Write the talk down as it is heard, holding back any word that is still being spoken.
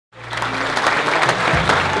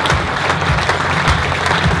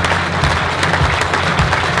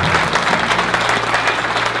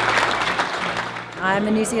I'm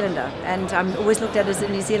a New Zealander, and I'm always looked at as a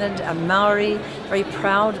New Zealand, a Maori, very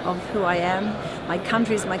proud of who I am. My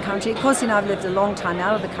country is my country. Of course, I've lived a long time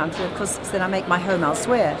out of the country, of course, then I make my home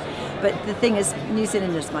elsewhere. But the thing is, New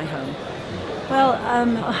Zealand is my home. Well,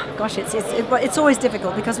 gosh, it's always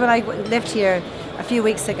difficult, because when I left here a few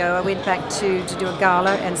weeks ago, I went back to do a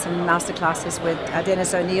gala and some master classes with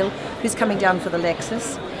Dennis O'Neill, who's coming down for the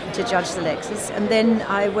Lexus, to judge the Lexus. And then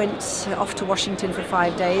I went off to Washington for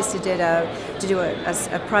 5 days to do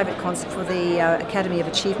a private concert for the Academy of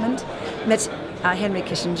Achievement. Met Henry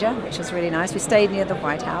Kissinger, which was really nice. We stayed near the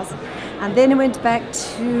White House. And then I went back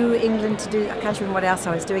to England to do, I can't remember what else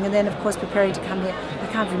I was doing. And then, of course, preparing to come here. I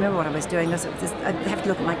can't remember what I was doing. I have to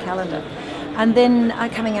look at my calendar. And then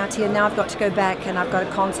coming out here, now I've got to go back, and I've got a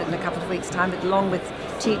concert in a couple of weeks' time, along with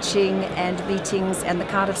teaching and meetings and the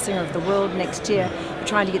Cardiff Singer of the World next year. We're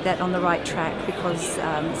trying to get that on the right track, because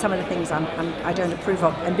some of the things I don't approve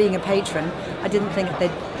of. And being a patron, I didn't think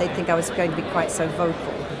they'd think I was going to be quite so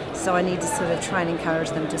vocal. So I need to sort of try and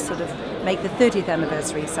encourage them to sort of make the 30th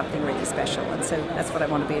anniversary something really special, and so that's what I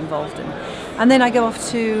want to be involved in. And then I go off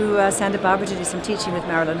to Santa Barbara to do some teaching with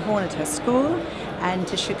Marilyn Horne at her school, and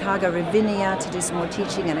to Chicago Ravinia to do some more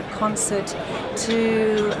teaching and a concert.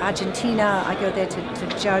 To Argentina, I go there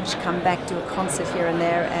to judge, come back, do a concert here and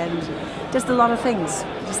there, and just a lot of things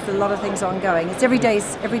ongoing. It's every day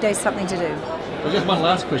something to do. Well, just one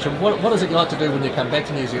last question. What is it like to do when you come back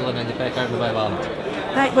to New Zealand and you're back over the Bay of Islands?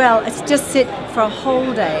 Well, it's just sit for a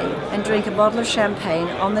whole day and drink a bottle of champagne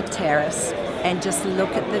on the terrace and just look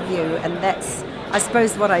at the view, and that's, I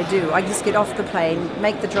suppose, what I do. I just get off the plane,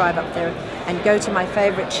 make the drive up there, and go to my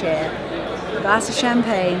favourite chair, a glass of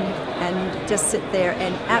champagne, and just sit there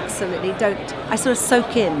and absolutely I sort of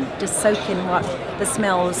soak in what the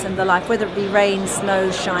smells and the life, whether it be rain,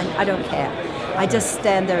 snow, shine, I don't care. I just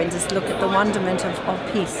stand there and just look at the wonderment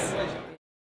of peace.